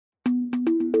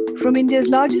From India's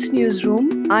largest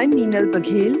newsroom, I'm Meenal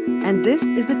Baghel, and this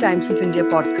is the Times of India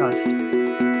podcast.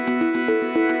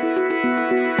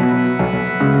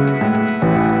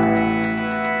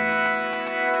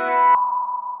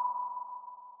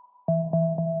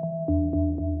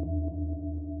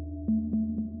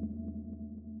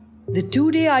 The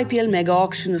two-day IPL mega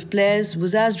auction of players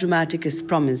was as dramatic as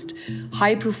promised.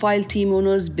 High-profile team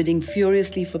owners bidding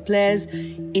furiously for players,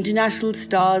 international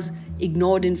stars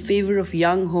ignored in favour of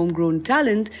young homegrown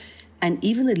talent, and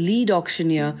even the lead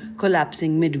auctioneer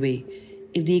collapsing midway.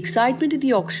 If the excitement at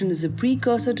the auction is a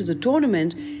precursor to the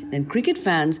tournament, then cricket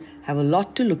fans have a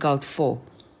lot to look out for.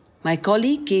 My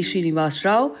colleague K. Shriniwas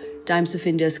Rao, Times of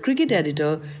India's cricket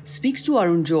editor, speaks to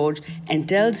Arun George and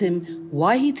tells him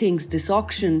why he thinks this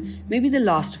auction may be the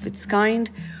last of its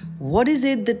kind, what is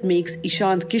it that makes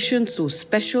Ishant Kishan so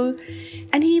special,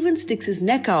 and he even sticks his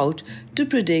neck out to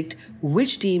predict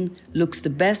which team looks the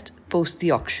best post the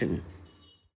auction.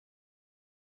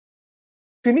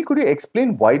 Srini, could you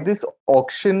explain why this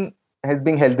auction has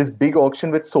been held, this big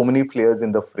auction with so many players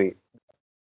in the fray?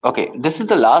 Okay, this is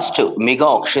the last mega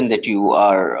auction that you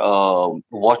are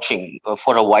watching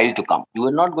for a while to come. You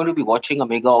are not going to be watching a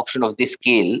mega auction of this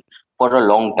scale for a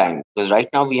long time, because right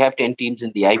now we have 10 teams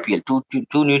in the IPL.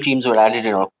 Two new teams were added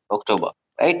in October,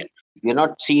 right? We are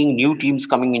not seeing new teams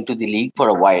coming into the league for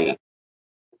a while.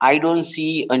 I don't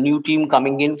see a new team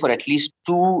coming in for at least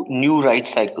two new right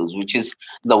cycles, which is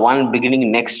the one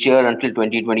beginning next year until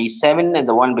 2027 and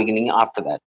the one beginning after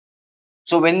that.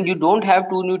 So when you don't have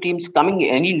any new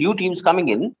teams coming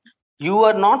in, you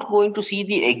are not going to see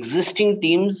the existing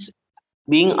teams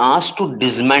being asked to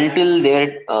dismantle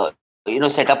their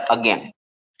setup again.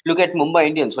 Look at Mumbai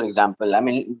Indians, for example. I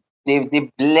mean, they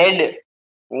bled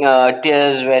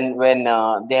tears when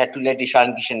they had to let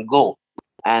Ishan Kishan go,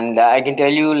 and I can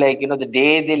tell you, the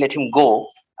day they let him go,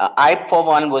 I for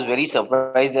one was very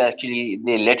surprised that actually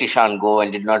they let Ishan go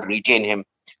and did not retain him.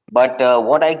 But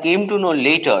what I came to know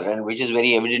later, and which is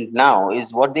very evident now,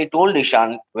 is what they told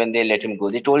Ishan when they let him go.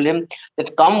 They told him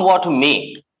that come what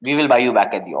may, we will buy you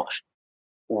back at the auction.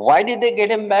 Why did they get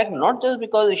him back? Not just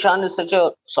because Ishan is such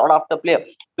a sought after player,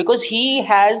 because he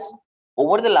has,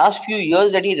 over the last few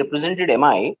years that he represented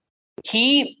MI,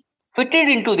 he fitted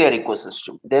into their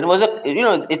ecosystem. There was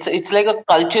it's like a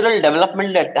cultural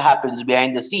development that happens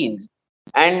behind the scenes.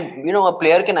 And a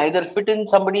player can either fit in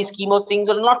somebody's scheme of things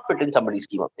or not fit in somebody's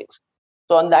scheme of things.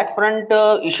 So on that front,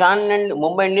 Ishan and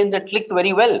Mumbai Indians had clicked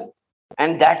very well,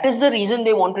 and that is the reason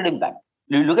they wanted him back.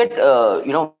 You look at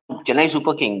Chennai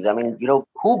Super Kings. I mean,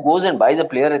 who goes and buys a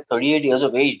player at 38 years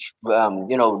of age?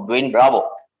 Dwayne Bravo,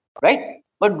 right?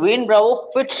 But Dwayne Bravo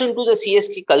fits into the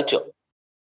CSK culture.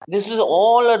 This is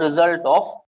all a result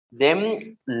of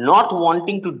them not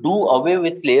wanting to do away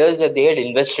with players that they had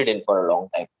invested in for a long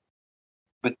time.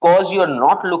 Because you're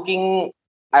not looking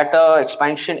at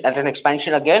an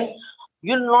expansion again,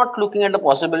 you're not looking at the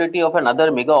possibility of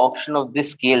another mega auction of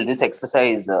this scale, this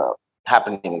exercise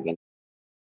happening again.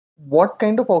 What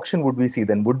kind of auction would we see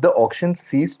then? Would the auction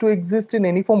cease to exist in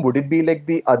any form? Would it be like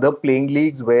the other playing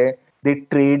leagues where they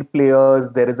trade players,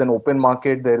 there is an open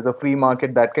market, there is a free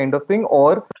market, that kind of thing?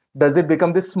 Or does it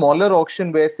become this smaller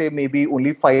auction where, say, maybe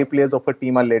only 5 players of a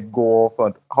team are let go of?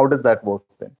 Or how does that work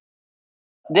then?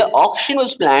 The auction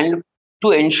was planned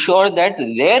to ensure that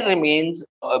there remains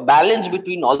a balance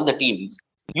between all the teams.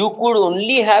 You could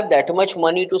only have that much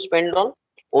money to spend on,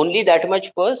 only that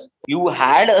much purse. You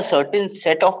had a certain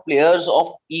set of players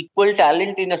of equal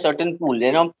talent in a certain pool,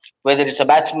 whether it's a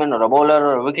batsman or a bowler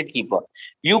or a wicketkeeper.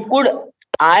 You could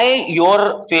eye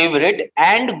your favorite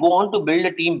and go on to build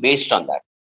a team based on that.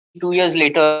 2 years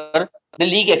later, the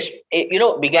league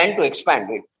began to expand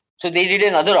it. So they did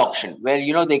another auction where,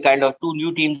 they kind of two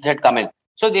new teams had come in.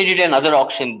 So they did another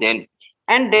auction then.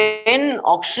 And then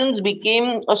auctions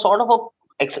became a sort of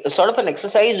an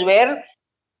exercise where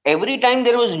every time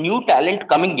there was new talent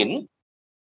coming in,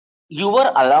 you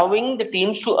were allowing the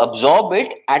teams to absorb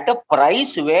it at a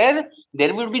price where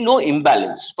there will be no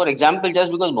imbalance. For example,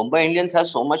 just because Mumbai Indians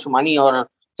has so much money or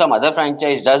some other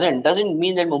franchise doesn't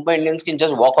mean that Mumbai Indians can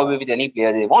just walk away with any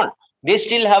player they want. They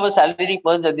still have a salary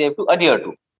purse that they have to adhere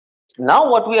to.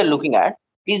 Now what we are looking at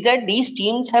is that these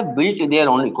teams have built their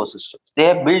own ecosystems. They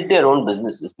have built their own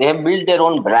businesses. They have built their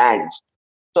own brands.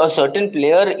 So a certain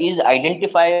player is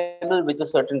identifiable with a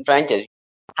certain franchise.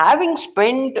 Having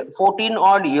spent 14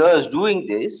 odd years doing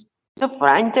this, the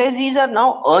franchisees are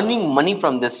now earning money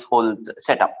from this whole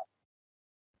setup.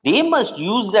 They must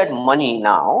use that money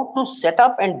now to set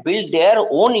up and build their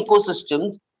own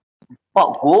ecosystems,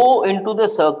 go into the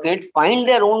circuit, find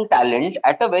their own talent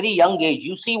at a very young age.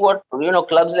 You see what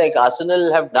clubs like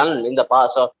Arsenal have done in the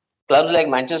past, or clubs like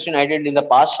Manchester United in the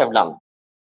past have done.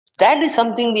 That is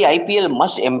something the IPL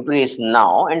must embrace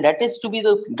now, and that is going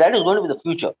to be the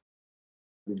future.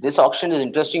 This auction is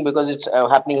interesting because it's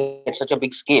happening at such a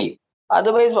big scale.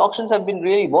 Otherwise, auctions have been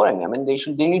really boring. I mean,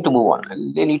 they need to move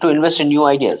on. They need to invest in new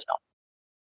ideas now.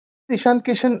 Ishan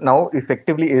Kishan now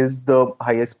effectively is the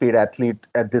highest paid athlete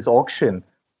at this auction.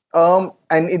 And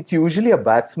it's usually a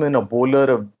batsman, a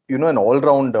bowler, an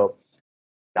all-rounder.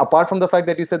 Apart from the fact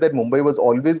that you said that Mumbai was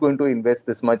always going to invest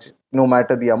this much, no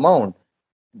matter the amount,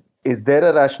 is there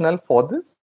a rationale for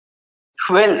this?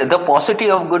 Well, the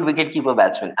paucity of good wicketkeeper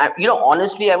batsmen.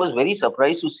 Honestly, I was very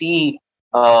surprised to see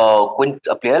a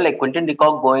player like Quinton de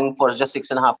Kock going for just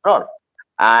 6.5 crore.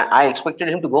 And I expected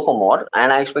him to go for more,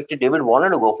 and I expected David Warner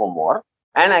to go for more,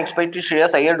 and I expected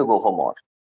Shreyas Iyer to go for more.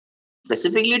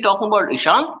 Specifically talking about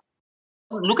Ishan,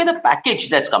 look at the package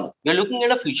that's coming. You're looking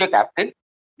at a future captain.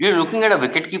 You're looking at a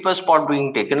wicketkeeper spot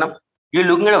being taken up. You're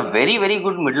looking at a very, very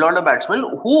good middle order batsman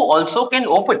who also can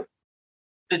open.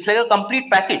 It's like a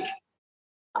complete package.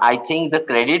 I think the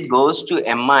credit goes to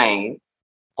MI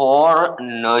for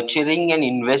nurturing and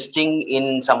investing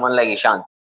in someone like Ishan.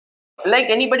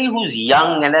 Like anybody who's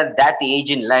young and at that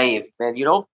age in life, where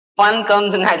fun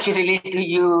comes naturally to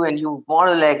you, and you want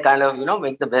to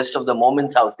make the best of the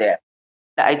moments out there.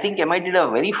 I think MI did a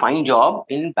very fine job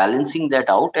in balancing that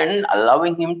out and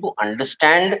allowing him to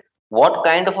understand what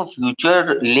kind of a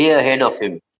future lay ahead of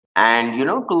him, and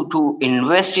to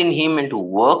invest in him and to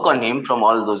work on him from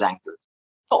all those angles.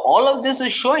 So all of this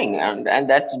is showing, and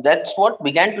that's what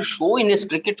began to show in his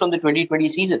cricket from the 2020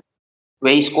 season,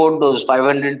 where he scored those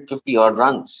 550 odd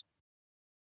runs.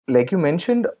 Like you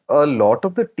mentioned, a lot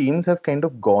of the teams have kind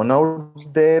of gone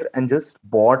out there and just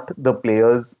bought the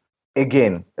players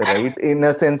again, right? In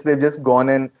a sense, they've just gone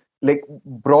and, like,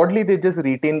 broadly, they just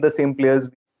retained the same players.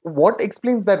 What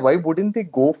explains that? Why wouldn't they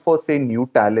go for, say, new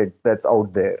talent that's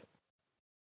out there?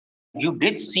 You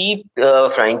did see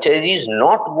franchisees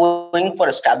not going for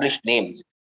established names.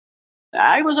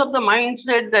 I was of the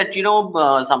mindset that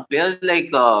some players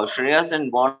like Shreyas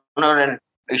and Warner and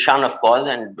Ishan, of course,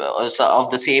 and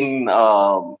of the same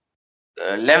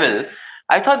level,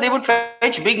 I thought they would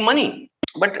fetch big money.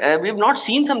 But we've not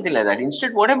seen something like that.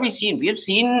 Instead, what have we seen? We've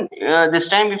seen this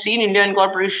time, we've seen India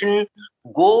Incorporation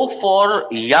go for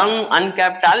young,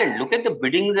 uncapped talent. Look at the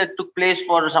bidding that took place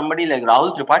for somebody like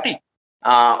Rahul Tripathi.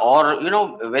 Or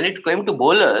when it came to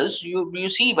bowlers, you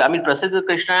see, I mean, Prasidh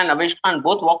Krishna and Avesh Khan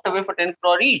both walked away for 10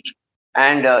 crore each,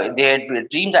 and they had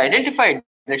teams identified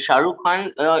that Shah Rukh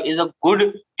Khan is a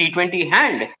good T20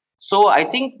 hand. So I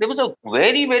think there was a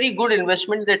very, very good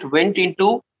investment that went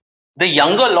into the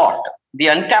younger lot, the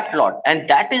uncapped lot, and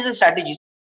that is a strategy.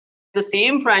 The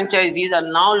same franchisees are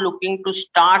now looking to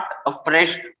start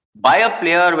afresh, buy a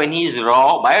player when he's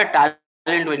raw, buy a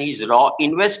talent when he's raw,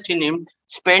 invest in him,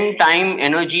 spend time,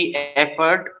 energy,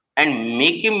 effort, and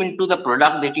make him into the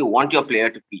product that you want your player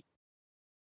to be.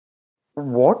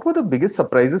 What were the biggest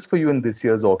surprises for you in this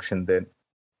year's auction then?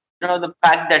 The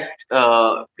fact that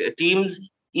teams,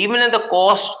 even at the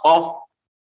cost of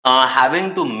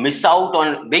having to miss out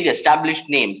on big established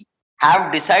names,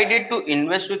 have decided to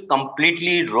invest with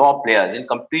completely raw players and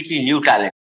completely new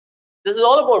talent. This is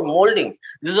all about molding.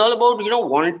 This is all about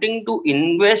wanting to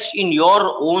invest in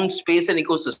your own space and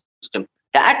ecosystem.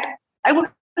 That I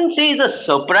wouldn't say is a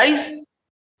surprise,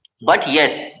 but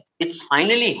yes, it's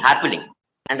finally happening,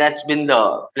 and that's been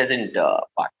the pleasant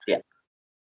part. Yeah.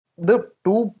 The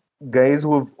two guys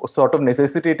who have sort of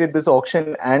necessitated this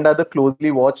auction and are the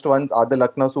closely watched ones are the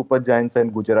Lucknow Super Giants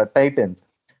and Gujarat Titans.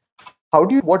 How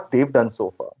do you what they've done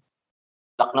so far?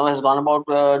 Lucknow has gone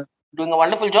about doing a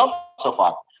wonderful job so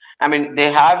far. I mean,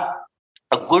 they have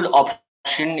a good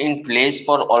option in place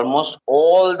for almost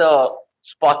all the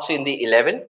spots in the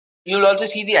 11. You'll also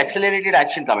see the accelerated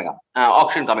auction coming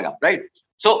up, right?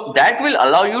 So that will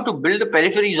allow you to build the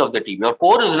peripheries of the team. Your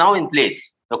core is now in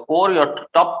place. The core, your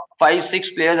top 5,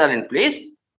 6 players are in place.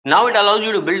 Now it allows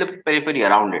you to build a periphery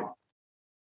around it.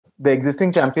 The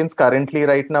existing champions currently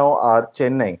right now are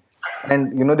Chennai.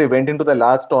 And, they went into the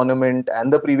last tournament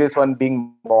and the previous one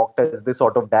being mocked as this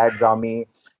sort of dad's army.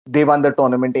 They won the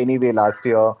tournament anyway last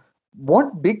year.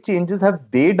 What big changes have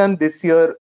they done this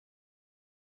year?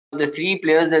 The 3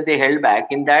 players that they held back,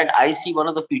 in that I see one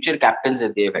of the future captains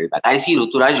that they have held back. I see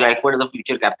Ruturaj Gaikwad as a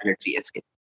future captain at CSK.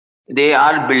 They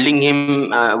are building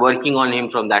him, working on him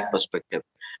from that perspective.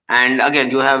 And again,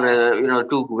 you have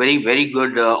 2 very, very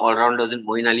good all-rounders in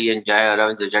Moeen Ali and Jaya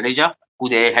Ravindra Jadeja, who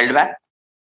they held back.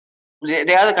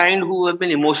 They are the kind who have been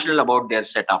emotional about their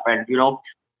setup, and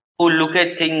who look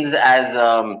at things as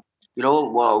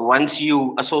once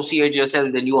you associate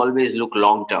yourself, then you always look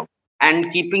long term.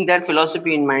 And keeping that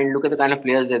philosophy in mind, look at the kind of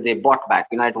players that they bought back.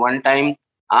 At one time,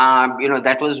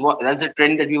 that's a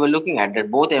trend that we were looking at.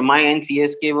 That both MI and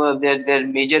CSK were their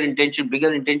bigger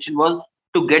intention was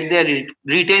to get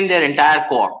retain their entire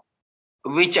core,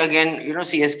 which again,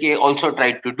 CSK also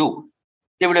tried to do.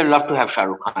 They would have loved to have Shah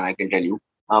Rukh Khan, I can tell you,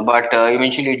 but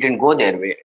eventually it didn't go their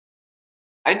way.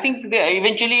 I think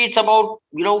eventually it's about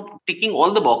ticking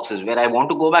all the boxes where I want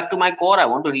to go back to my core. I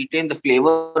want to retain the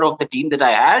flavor of the team that I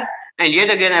had, and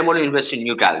yet again I want to invest in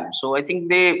new talent. So I think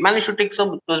they managed to tick some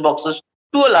of those boxes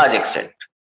to a large extent.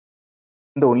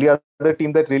 The only other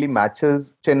team that really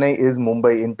matches Chennai is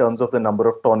Mumbai in terms of the number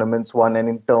of tournaments won and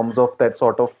in terms of that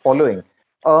sort of following.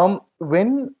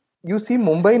 When you see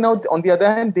Mumbai now, on the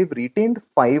other hand, they've retained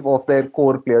 5 of their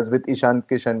core players with Ishan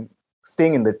Kishan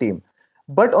staying in the team.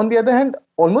 But on the other hand,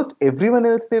 almost everyone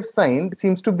else they've signed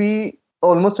seems to be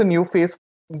almost a new face.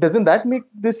 Doesn't that make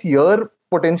this year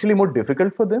potentially more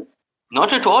difficult for them?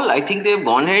 Not at all. I think they've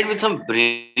gone ahead with some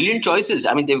brilliant choices.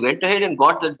 I mean, they went ahead and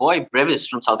got that boy Brevis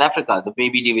from South Africa, the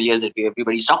baby De Villiers that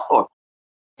everybody stuck for.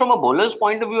 From a bowler's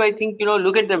point of view, I think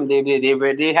look at them.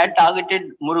 They had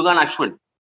targeted Murugan Ashwin,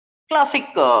 classic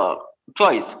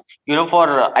choice,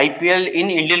 for IPL in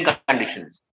Indian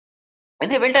conditions,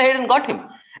 and they went ahead and got him.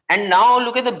 And now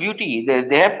look at the beauty.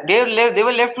 They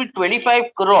were left with 25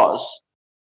 crores.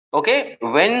 Okay,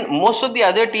 when most of the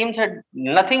other teams had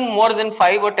nothing more than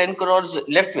 5 or 10 crores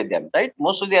left with them, right?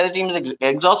 Most of the other teams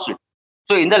exhausted.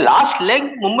 So in the last leg,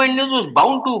 Mumbai Indians was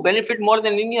bound to benefit more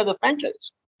than any other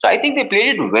franchise. So I think they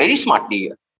played it very smartly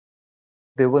here.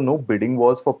 There were no bidding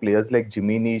wars for players like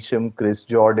Jimmy Neesham, Chris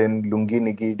Jordan, Lungi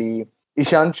Nigidi,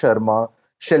 Ishant Sharma,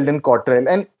 Sheldon Cottrell.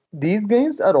 And these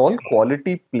guys are all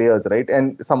quality players, right?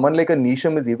 And someone like a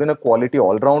Neesham is even a quality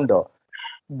all-rounder.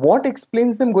 What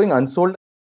explains them going unsold?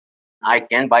 I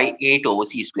can buy 8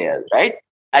 overseas players, right?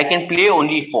 I can play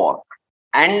only 4.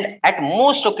 And at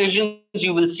most occasions,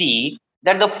 you will see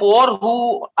that the 4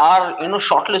 who are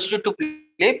shortlisted to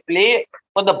play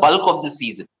for the bulk of the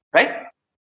season, right?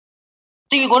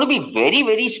 So you're going to be very,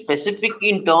 very specific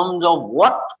in terms of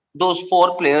what those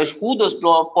 4 players, who those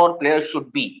 4 players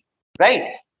should be,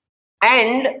 right?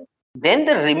 And then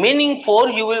the remaining 4,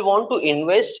 you will want to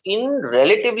invest in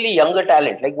relatively younger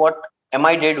talent, like what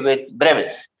MI did with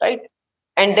Brevis, right?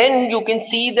 And then you can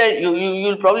see that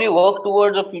you'll probably work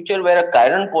towards a future where a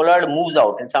Kyron Pollard moves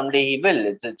out, and someday he will.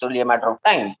 It's only a matter of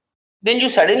time. Then you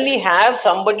suddenly have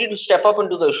somebody to step up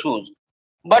into those shoes.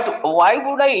 But why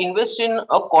would I invest in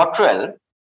a Cottrell?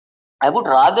 I would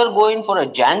rather go in for a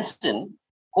Jansen,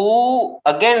 who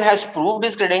again has proved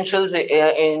his credentials in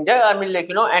India. I mean,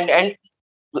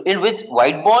 and with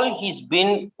white ball, he's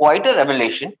been quite a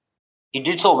revelation. He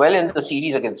did so well in the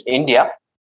series against India.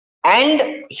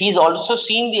 And he's also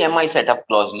seen the MI setup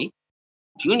closely.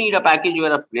 You need a package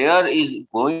where a player is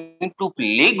going to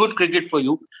play good cricket for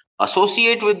you,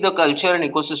 associate with the culture and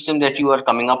ecosystem that you are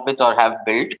coming up with or have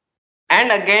built,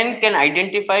 and again can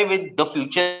identify with the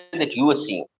future that you are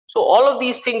seeing. So all of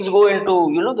these things go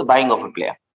into the buying of a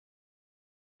player.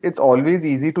 It's always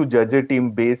easy to judge a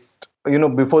team based,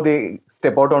 before they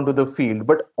step out onto the field.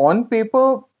 But on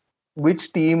paper,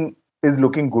 which team is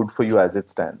looking good for you as it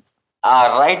stands?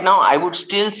 Right now, I would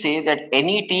still say that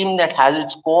any team that has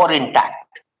its core intact,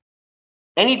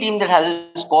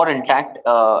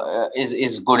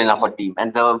 is good enough a team.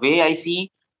 And the way I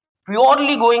see,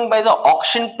 purely going by the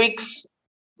auction picks,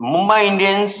 Mumbai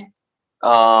Indians,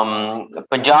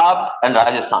 Punjab, and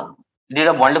Rajasthan did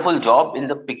a wonderful job in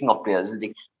the picking of players.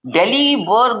 Delhi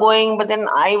were going, but then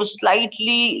I was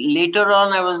slightly later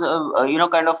on. I was,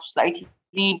 kind of slightly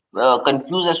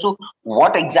confused as to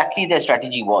what exactly their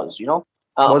strategy was.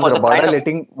 Was for the Rabada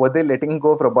kind of were they letting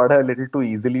go of Rabada a little too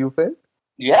easily, you felt?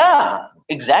 yeah,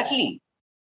 exactly.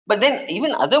 But then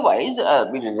even otherwise,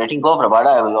 letting go of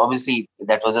Rabada, obviously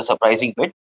that was a surprising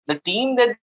bit. The team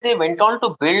that they went on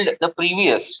to build the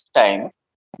previous time,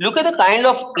 look at the kind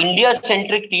of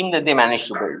India-centric team that they managed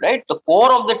to build, right? The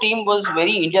core of the team was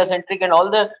very India-centric and all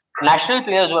the national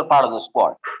players were part of the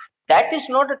squad. That is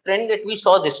not a trend that we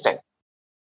saw this time.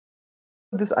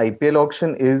 This IPL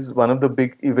auction is one of the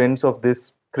big events of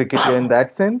this cricket year in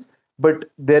that sense. But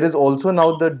there is also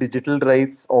now the digital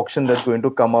rights auction that's going to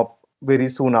come up very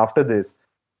soon after this.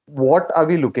 What are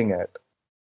we looking at?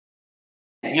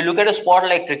 You look at a sport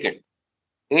like cricket,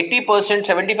 80%,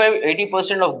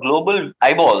 80% of global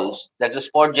eyeballs that the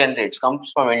sport generates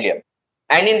comes from India.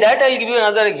 And in that, I'll give you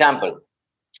another example.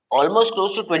 Almost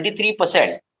close to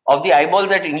 23% of the eyeballs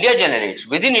that India generates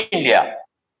within India,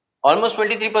 almost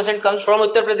 23% comes from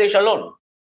Uttar Pradesh alone.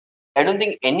 I don't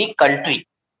think any country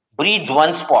breeds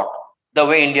one sport the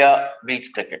way India breeds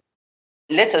cricket.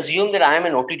 let's assume that I am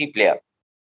an OTT player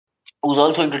who's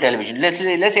also into television. Let's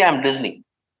say I'm Disney,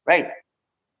 right?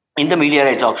 In the media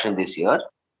rights auction this year,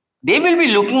 they will be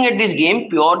looking at this game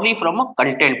purely from a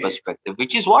content perspective,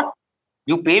 which is what?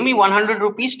 You pay me 100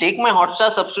 rupees, take my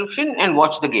Hotstar subscription and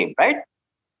watch the game, right?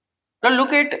 Now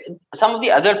look at some of the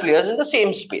other players in the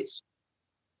same space.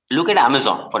 Look at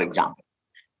Amazon, for example.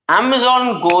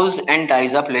 Amazon goes and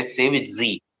ties up, let's say, with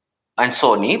Z and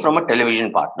Sony from a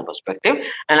television partner perspective,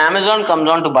 and Amazon comes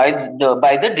on to buy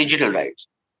the digital rights.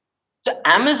 So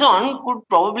Amazon could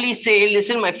probably say,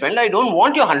 listen, my friend, I don't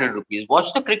want your 100 rupees.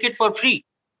 Watch the cricket for free.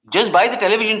 Just buy the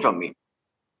television from me.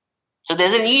 So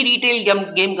there's an e-retail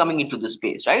game coming into the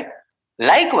space, right?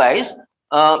 Likewise,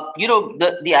 the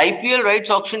IPL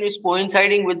rights auction is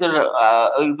coinciding with the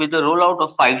rollout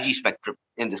of 5G spectrum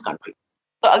in this country.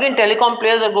 So again, telecom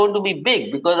players are going to be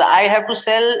big because I have to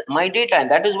sell my data, and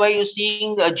that is why you're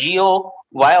seeing a Geo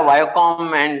via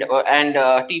Viacom and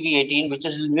TV18, which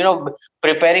is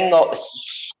preparing a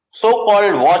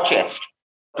so-called war chest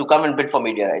to come and bid for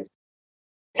media rights.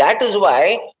 That is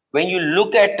why when you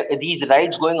look at these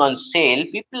rights going on sale,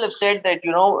 people have said that it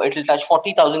will touch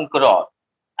 40,000 crore.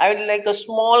 I would like a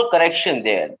small correction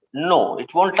there. No,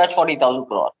 it won't touch 40,000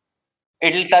 crore.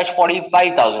 It will touch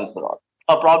 45,000 crore,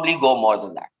 or probably go more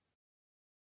than that.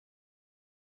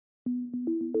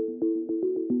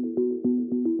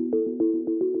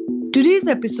 Today's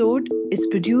episode is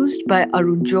produced by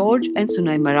Arun George and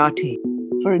Sunay Marathe.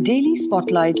 For a daily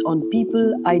spotlight on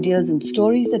people, ideas, and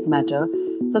stories that matter,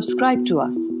 subscribe to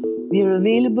us. We are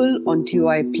available on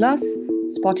TOI Plus,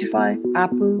 Spotify,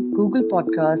 Apple, Google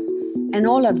Podcasts, and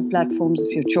all other platforms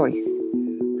of your choice.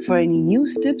 For any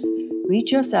news tips,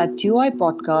 reach us at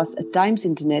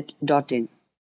toipodcast@timesinternet.in.